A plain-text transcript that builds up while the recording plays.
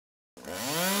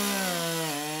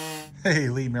Hey,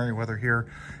 Lee Merriweather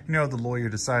here. You know, the lawyer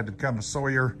decided to become a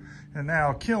sawyer and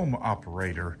now kiln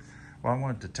operator. Well, I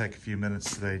wanted to take a few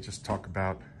minutes today just to talk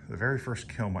about the very first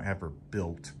kiln I ever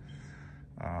built,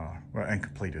 and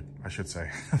completed, I should say.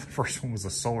 The first one was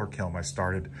a solar kiln I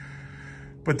started,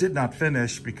 but did not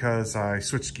finish because I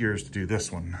switched gears to do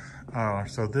this one.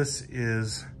 So this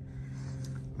is,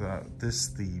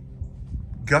 the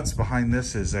guts behind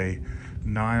this is a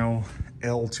Nyle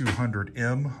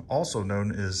L200M, also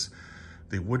known as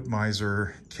the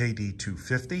Wood-mizer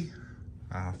KD250.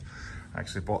 I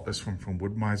actually bought this one from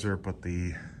Wood-mizer, but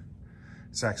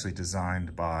it's actually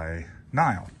designed by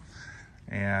Nyle.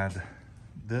 And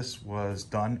this was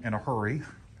done in a hurry.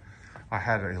 I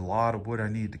had a lot of wood I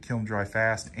needed to kiln dry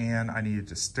fast, and I needed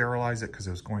to sterilize it because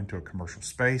it was going to a commercial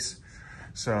space.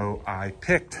 So I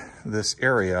picked this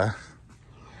area.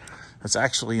 It's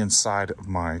actually inside of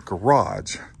my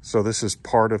garage. So this is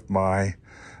part of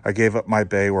I gave up my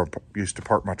bay where I used to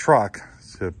park my truck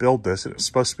to build this. It was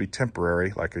supposed to be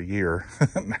temporary, like a year.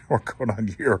 Now we're going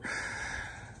on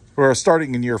we're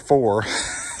starting in year 4.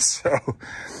 So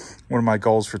one of my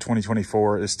goals for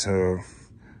 2024 is to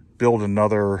build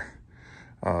another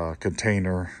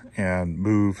container and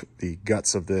move the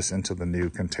guts of this into the new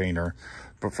container.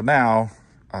 But for now,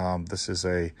 this is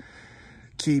a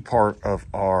key part of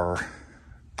our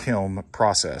kiln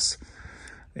process.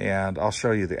 And I'll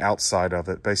show you the outside of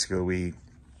it. Basically, we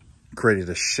created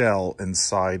a shell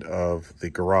inside of the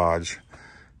garage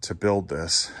to build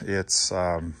this. It's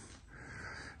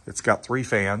got 3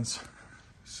 fans.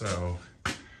 So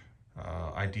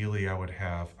ideally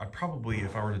I'd probably,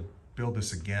 if I were to build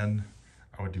this again,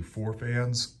 I would do 4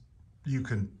 fans. You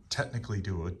can technically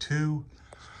do a 2.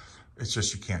 It's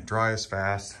just you can't dry as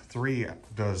fast. 3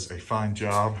 does a fine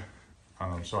job.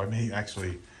 So I may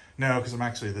actually, no,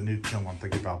 because the new kiln I'm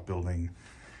thinking about building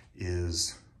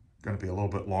is going to be a little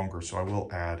bit longer. So I will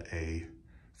add a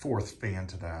 4th fan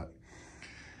to that.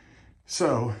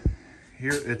 So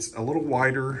here it's a little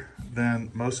wider than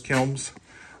most kilns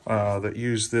that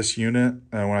use this unit.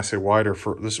 And when I say wider,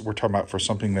 for this, we're talking about for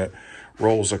something that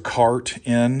rolls a cart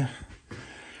in.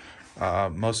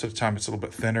 Most of the time it's a little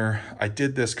bit thinner. I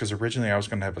did this because originally I was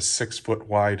going to have a 6-foot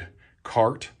wide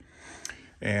cart,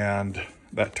 and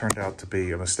that turned out to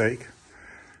be a mistake.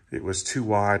 It was too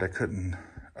wide. I couldn't,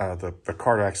 the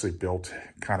cart I actually built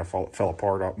kind of fell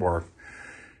apart up more.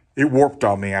 It warped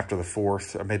on me after the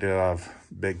 4th. I made it out of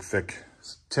big, thick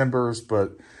timbers,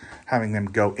 but having them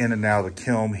go in and out of the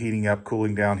kiln, heating up,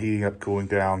 cooling down, heating up, cooling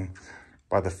down,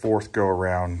 by the 4th go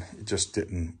around, it just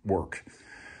didn't work.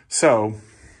 So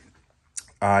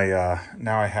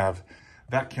now I have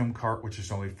that kiln cart, which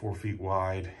is only 4 feet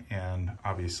wide, and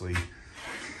obviously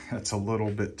it's a little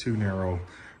bit too narrow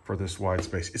for this wide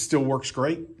space. It still works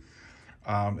great.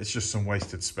 It's just some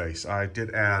wasted space. I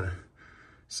did add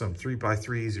some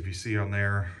 3x3s, if you see on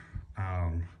there.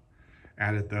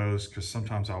 Added those because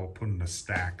sometimes I will put in a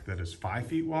stack that is 5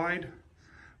 feet wide,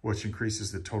 which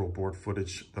increases the total board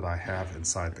footage that I have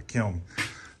inside the kiln.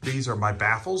 These are my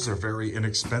baffles. They're very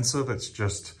inexpensive. It's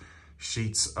just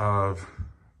sheets of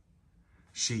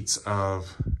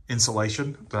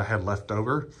insulation that I had left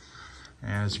over.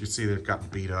 And as you can see, they've gotten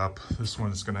beat up. This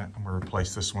one's I'm gonna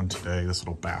replace this one today, this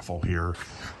little baffle here.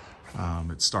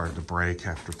 It started to break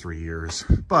after 3 years,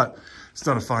 but it's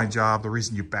done a fine job. The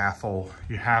reason you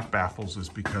have baffles is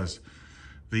because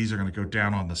these are gonna go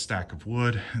down on the stack of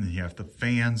wood, and then you have the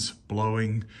fans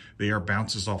blowing. The air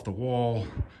bounces off the wall,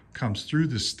 comes through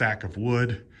the stack of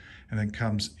wood, and then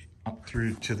comes up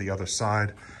through to the other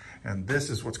side. And this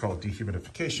is what's called a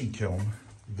dehumidification kiln.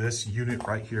 This unit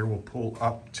right here will pull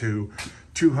up to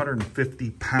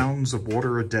 250 pounds of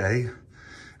water a day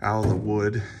out of the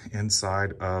wood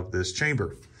inside of this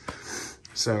chamber.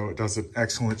 So it does an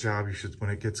excellent job. When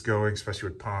it gets going, especially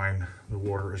with pine, the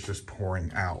water is just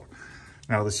pouring out.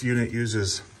 Now this unit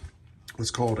uses what's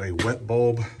called a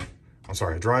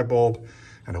dry bulb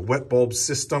and a wet bulb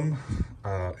system.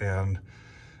 And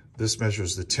this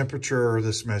measures the temperature.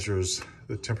 This measures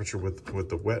the temperature with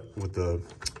the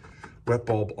wet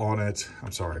bulb on it.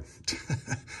 I'm sorry,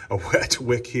 a wet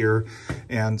wick here.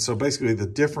 And so basically the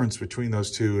difference between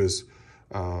those two is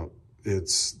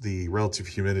it's the relative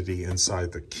humidity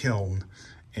inside the kiln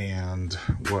and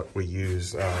what we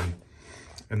use.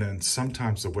 And then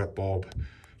sometimes the wet bulb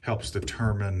helps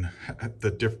determine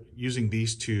using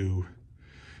these 2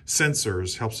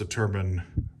 sensors helps determine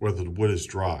whether the wood is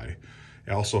dry.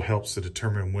 It also helps to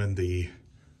determine when the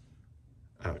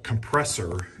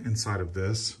compressor inside of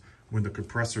this, when the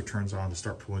compressor turns on to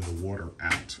start pulling the water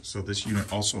out. So this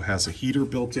unit also has a heater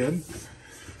built in.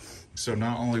 So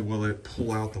not only will it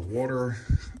pull out the water,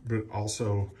 but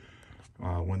also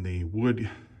When the wood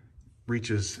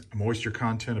reaches a moisture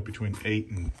content of between 8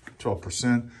 and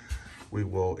 12%, we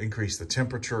will increase the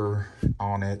temperature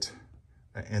on it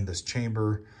in this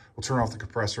chamber. We'll turn off the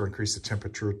compressor, increase the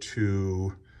temperature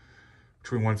to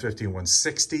between 150 and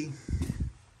 160,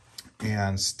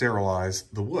 and sterilize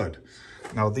the wood.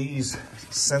 Now these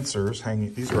sensors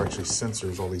hanging, these are actually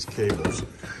sensors, all these cables.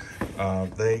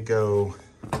 They go,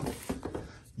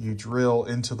 you drill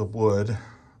into the wood,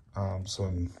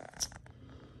 and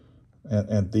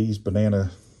these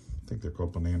banana, I think they're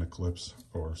called banana clips,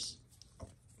 or,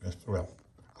 well,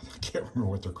 I can't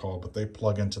remember what they're called, but they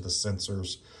plug into the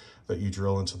sensors that you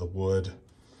drill into the wood.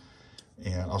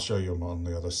 And I'll show you them on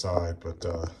the other side, but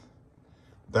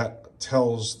that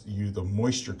tells you the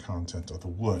moisture content of the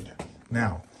wood.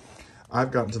 Now,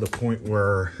 I've gotten to the point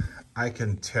where I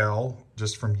can tell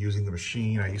just from using the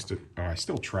machine. I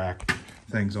still track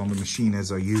things on the machine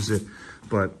as I use it,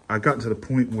 but I've gotten to the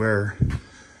point where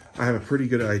I have a pretty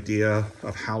good idea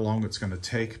of how long it's going to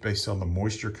take based on the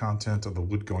moisture content of the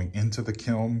wood going into the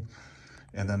kiln.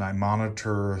 And then I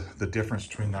monitor the difference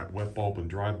between that wet bulb and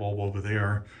dry bulb over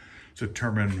there to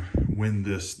determine when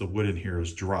the wood in here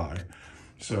is dry.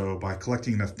 So by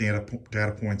collecting enough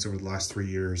data points over the last 3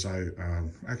 years,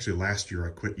 actually last year I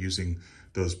quit using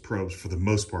those probes for the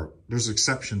most part. There's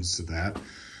exceptions to that,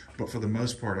 but for the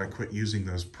most part I quit using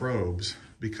those probes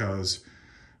because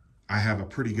I have a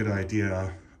pretty good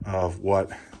idea of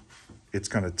what it's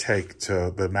going to take,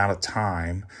 to the amount of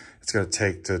time it's going to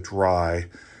take to dry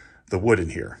the wood in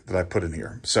here that I put in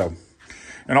here. So,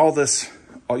 and all this,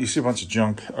 you see a bunch of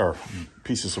junk or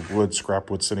pieces of wood,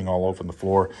 scrap wood sitting all over the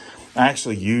floor. I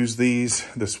actually use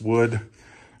this wood.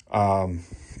 I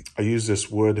use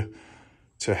this wood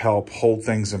to help hold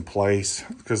things in place,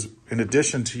 because in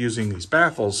addition to using these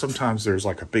baffles, sometimes there's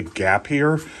like a big gap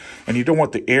here and you don't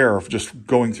want the air just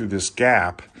going through this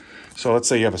gap. So let's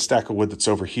say you have a stack of wood that's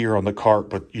over here on the cart,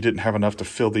 but you didn't have enough to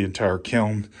fill the entire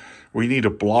kiln. We need to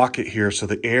block it here so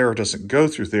the air doesn't go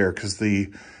through there, because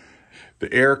the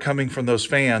air coming from those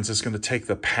fans is going to take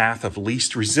the path of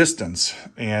least resistance,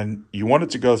 and you want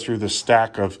it to go through the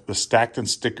stacked and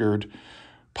stickered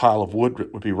pile of wood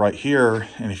that would be right here.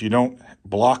 And if you don't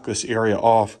block this area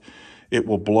off, it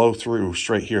will blow through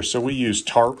straight here. So we use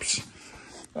tarps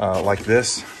like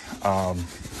this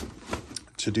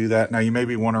to do that. Now you may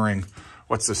be wondering,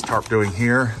 what's this tarp doing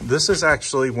here? This is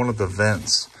actually one of the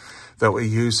vents that we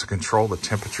use to control the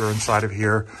temperature inside of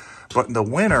here. But in the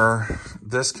winter,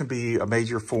 this can be a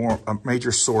major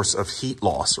source of heat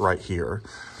loss right here.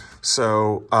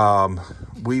 So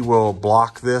we will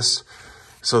block this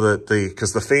so that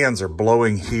because the fans are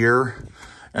blowing here,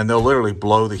 and they'll literally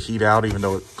blow the heat out even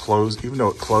though it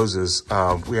closes.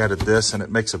 We added this, and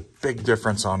it makes a big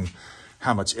difference on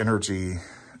how much energy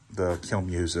the kiln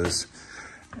uses.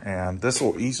 And this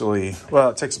will easily, well,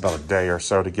 it takes about a day or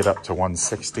so to get up to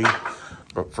 160,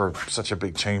 but for such a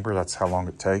big chamber, that's how long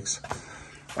it takes.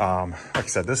 Like I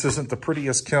said, this isn't the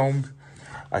prettiest kiln.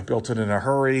 I built it in a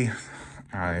hurry.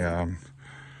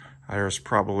 There's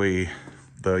probably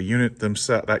the unit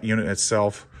themselves, that unit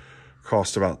itself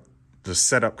cost about, the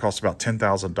setup cost about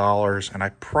 $10,000, and I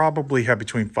probably have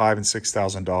between $5,000 and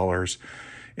 $6,000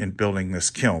 in building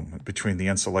this kiln, between the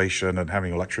insulation and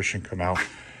having an electrician come out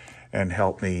and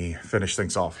help me finish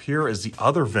things off. Here is the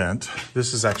other vent.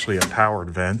 This is actually a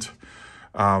powered vent.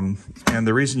 And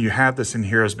the reason you have this in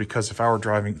here is because if I were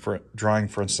drying,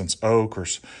 for instance, oak or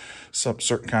some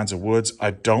certain kinds of woods,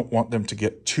 I don't want them to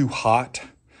get too hot,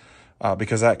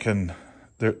 because that can,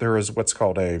 there is what's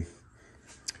called in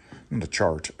the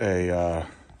chart,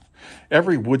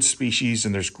 every wood species,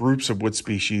 and there's groups of wood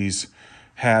species,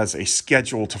 has a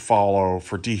schedule to follow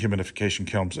for dehumidification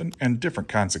kilns and different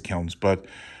kinds of kilns. But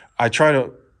I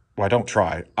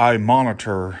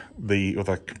monitor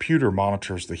the computer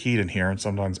monitors the heat in here, and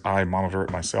sometimes I monitor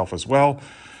it myself as well,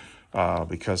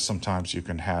 because sometimes you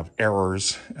can have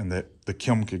errors and that the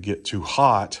kiln could get too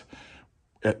hot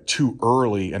too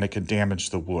early, and it can damage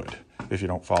the wood if you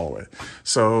don't follow it.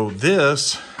 So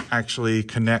this actually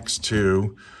connects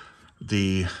to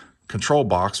the control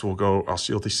box.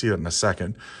 You'll see it in a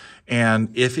second.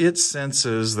 And if it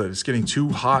senses that it's getting too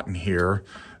hot in here,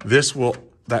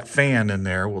 that fan in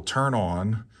there will turn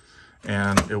on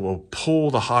and it will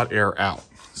pull the hot air out.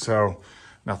 So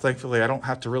now thankfully I don't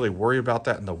have to really worry about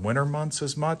that in the winter months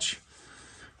as much.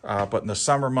 But in the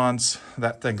summer months,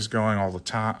 that thing's going all the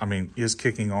time. Is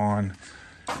kicking on,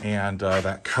 and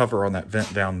that cover on that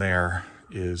vent down there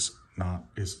is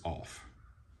off.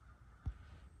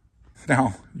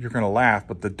 Now, you're going to laugh,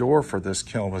 but the door for this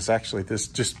kiln was actually this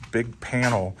just big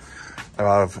panel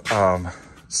of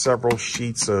several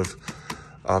sheets of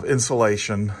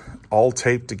insulation all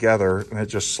taped together and it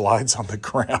just slides on the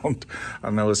ground. I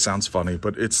know it sounds funny,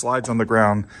 but it slides on the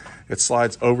ground. It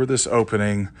slides over this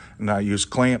opening, and I use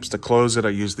clamps to close it. I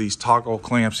use these toggle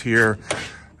clamps here,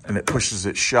 and it pushes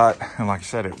it shut. And like I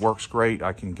said, it works great.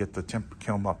 I can get the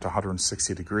kiln up to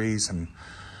 160 degrees, and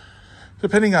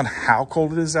depending on how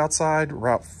cold it is outside,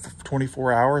 about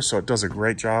 24 hours. So it does a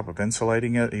great job of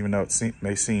insulating it, even though it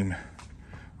may seem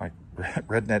like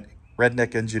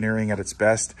redneck engineering at its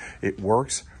best. It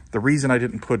works. The reason I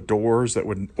didn't put doors that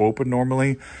wouldn't open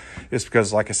normally is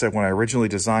because, like I said, when I originally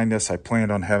designed this, I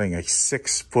planned on having a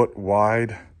 6 foot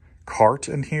wide cart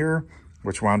in here,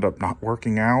 which wound up not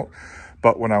working out.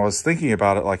 But when I was thinking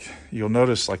about it, like you'll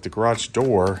notice, like the garage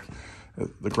door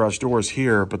is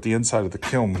here, but the inside of the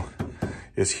kiln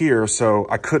is here. So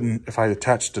I couldn't, if I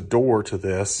attached a door to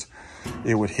this,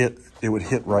 it would hit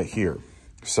right here.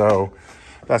 So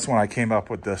that's when I came up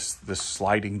with this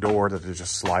sliding door that would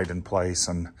just slide in place.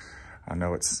 And I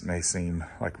know it may seem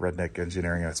like redneck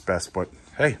engineering at its best, but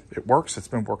hey, it works. It's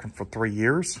been working for 3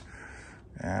 years,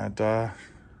 and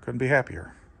couldn't be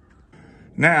happier.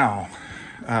 Now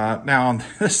on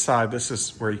this side, this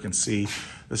is where you can see,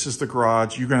 this is the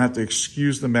garage. You're gonna have to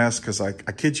excuse the mess, because I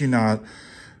kid you not,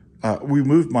 we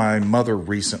moved my mother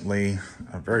recently,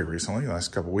 very recently, the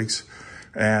last couple of weeks,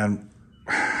 and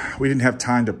we didn't have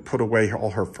time to put away all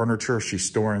her furniture. She's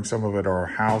storing some of it at our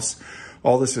house.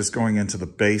 All this is going into the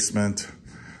basement,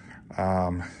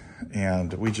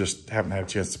 and we just haven't had a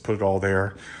chance to put it all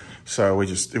there. So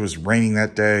it was raining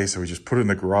that day, so we just put it in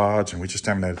the garage, and we just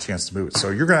haven't had a chance to move it. So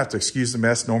you're gonna have to excuse the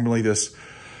mess. Normally this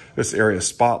area is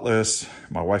spotless.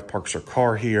 My wife parks her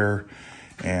car here,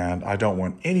 and I don't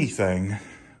want anything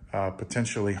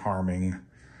potentially harming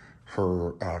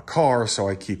her car, so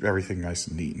I keep everything nice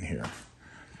and neat in here.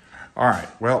 All right,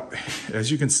 well,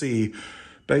 as you can see,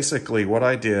 basically what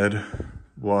I did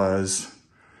was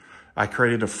I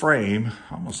created a frame,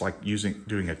 almost like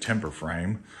doing a timber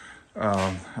frame.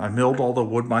 I milled all the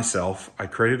wood myself. I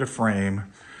created a frame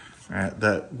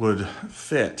that would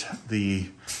fit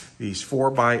these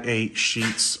 4x8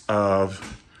 sheets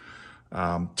of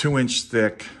 2-inch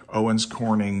thick Owens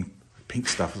Corning pink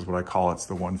stuff is what I call it. It's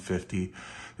the 150.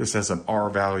 This has an R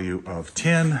value of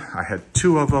 10. I had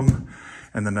 2 of them.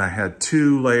 And then I had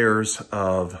 2 layers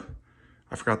of,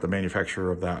 I forgot the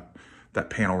manufacturer of that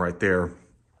panel right there.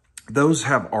 Those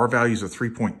have R values of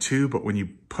 3.2, but when you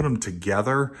put them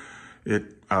together,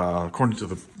 according to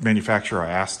the manufacturer, I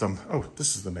asked them, oh,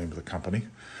 this is the name of the company,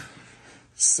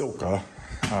 Silka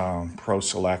Pro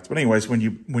Select. But anyways, when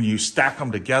you stack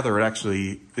them together,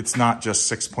 it's not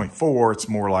just 6.4, it's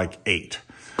more like 8,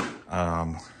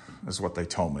 is what they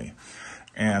told me.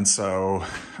 And so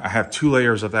I have 2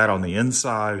 layers of that on the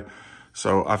inside.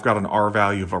 So I've got an R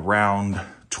value of around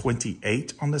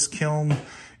 28 on this kiln.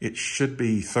 It should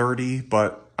be 30,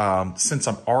 but since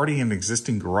I'm already in an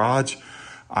existing garage,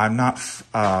 I'm not,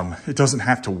 it doesn't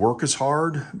have to work as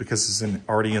hard because it's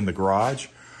already in the garage,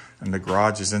 and the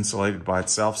garage is insulated by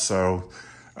itself. So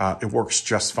it works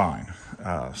just fine.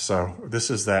 So this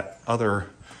is that other,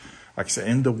 like I said,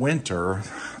 in the winter,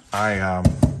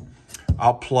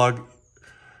 I'll plug,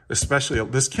 especially,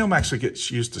 this kiln actually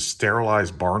gets used to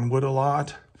sterilize barn wood a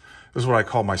lot. This is what I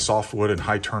call my softwood and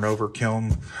high turnover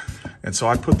kiln. And so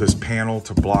I put this panel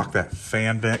to block that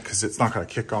fan vent because it's not gonna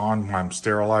kick on when I'm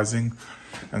sterilizing.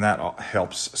 And that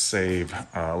helps save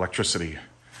electricity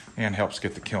and helps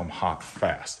get the kiln hot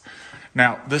fast.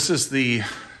 Now, this is the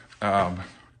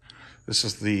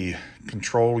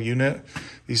control unit.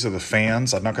 These are the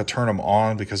fans. I'm not gonna turn them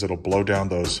on because it'll blow down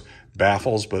those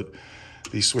baffles, but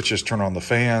these switches turn on the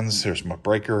fans. There's my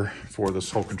breaker for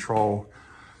this whole control.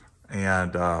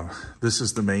 And this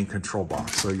is the main control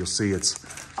box. So you'll see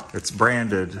it's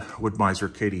branded Wood-mizer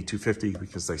KD250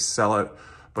 because they sell it,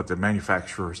 but the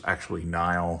manufacturer is actually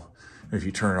Nyle. And if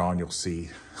you turn it on, you'll see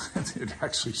it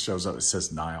actually shows up, it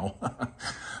says Nyle.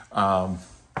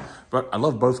 But I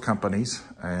love both companies,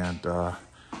 and I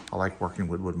like working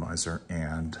with Wood-mizer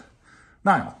and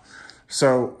Nyle.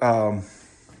 So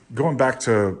going back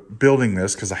to building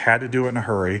this, because I had to do it in a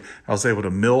hurry, I was able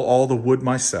to mill all the wood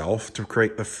myself to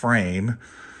create the frame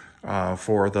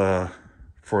for the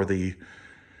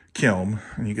kiln.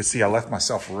 And you can see I left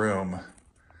myself room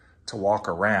to walk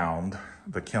around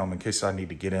the kiln in case I need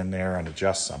to get in there and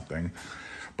adjust something.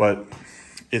 But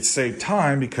it saved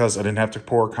time because I didn't have to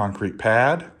pour a concrete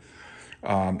pad.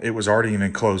 It was already an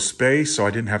enclosed space, so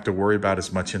I didn't have to worry about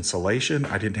as much insulation.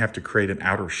 I didn't have to create an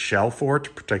outer shell for it to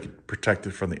protect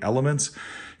it from the elements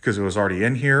because it was already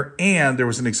in here. And there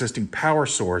was an existing power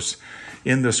source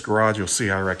in this garage. You'll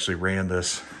see I actually ran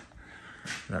this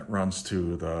that runs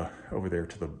to over there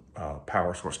to the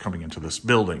power source coming into this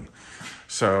building.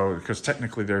 So, because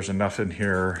technically there's enough in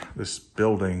here, this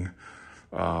building,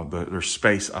 there's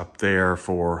space up there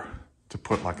to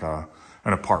put like an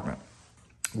apartment,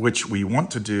 which we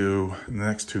want to do in the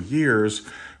next 2 years,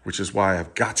 which is why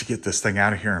I've got to get this thing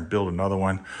out of here and build another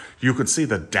one. You can see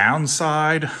the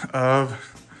downside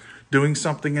of doing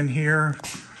something in here.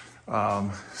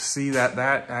 See that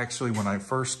actually, when I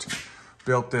first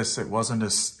built this, it wasn't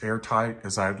as airtight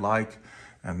as I'd like.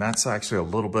 And that's actually a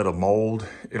little bit of mold.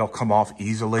 It'll come off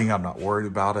easily. I'm not worried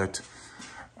about it.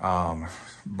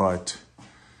 But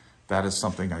that is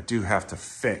something I do have to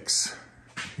fix.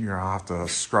 Here, I'll have to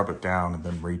scrub it down and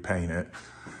then repaint it.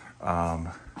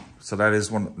 So that is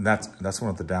that's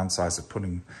one of the downsides of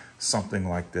putting something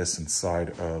like this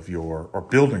inside of or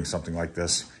building something like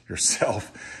this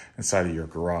yourself inside of your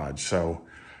garage. So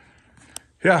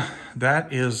yeah,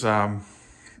 that is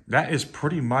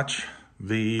pretty much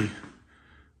the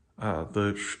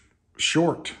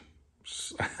short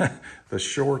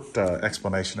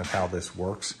explanation of how this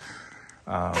works,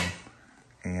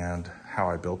 and how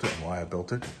I built it and why I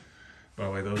built it. By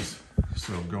the way, those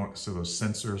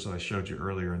sensors that I showed you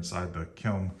earlier inside the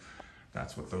kiln,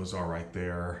 that's what those are right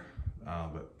there,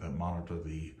 that monitor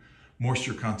the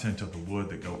moisture content of the wood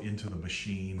that go into the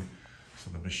machine. So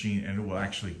the machine, and it will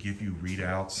actually give you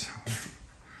readouts.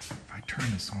 If I turn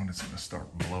this on, it's gonna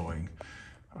start blowing.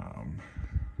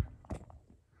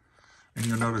 And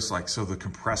you'll notice, so the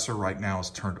compressor right now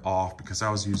is turned off because I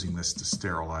was using this to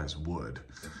sterilize wood.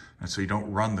 And so you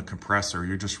don't run the compressor,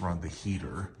 you just run the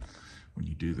heater when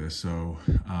you do this. So,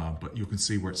 but you can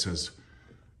see where it says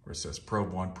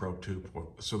probe 1, probe 2.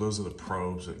 So those are the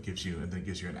probes that gives you, and then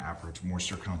gives you an average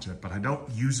moisture content. But I don't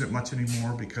use it much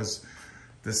anymore because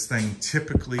this thing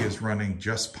typically is running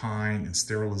just pine and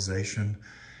sterilization.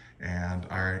 And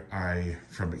I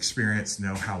from experience,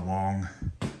 know how long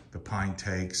the pine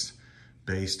takes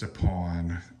based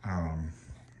upon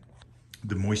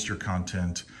the moisture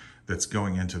content that's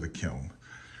going into the kiln.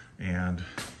 And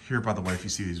here, by the way, if you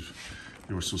see these,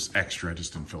 this was extra. I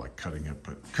just didn't feel like cutting it,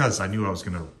 but because I knew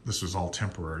this was all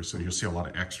temporary. So you'll see a lot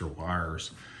of extra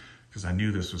wires because I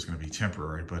knew this was gonna be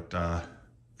temporary, but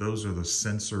those are the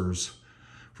sensors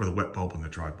for the wet bulb and the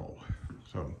dry bulb.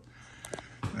 So,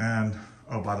 and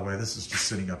oh, by the way, this is just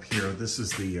sitting up here. This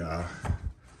is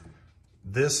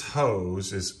this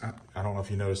hose is, I don't know if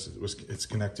you noticed, it's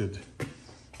connected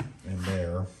in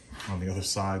there on the other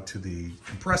side to the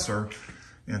compressor.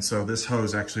 And so this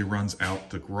hose actually runs out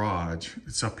the garage.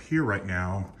 It's up here right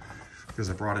now because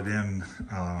I brought it in.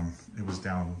 It was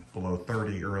down below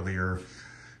 30 earlier.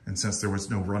 And since there was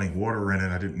no running water in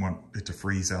it, I didn't want it to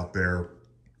freeze out there.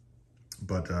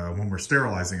 But when we're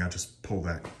sterilizing, I just pull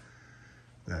that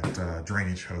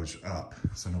drainage hose up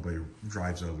so nobody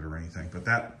drives over it or anything. But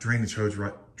that drainage hose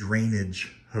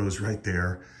right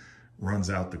there runs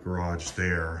out the garage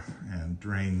there and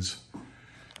drains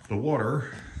the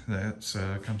water that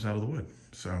comes out of the wood.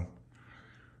 So,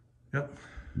 yep,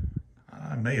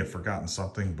 I may have forgotten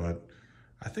something, but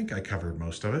I think I covered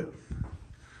most of it.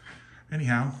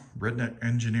 Anyhow, redneck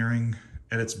engineering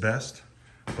at its best,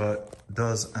 but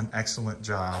does an excellent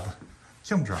job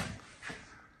kiln drying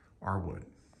our wood.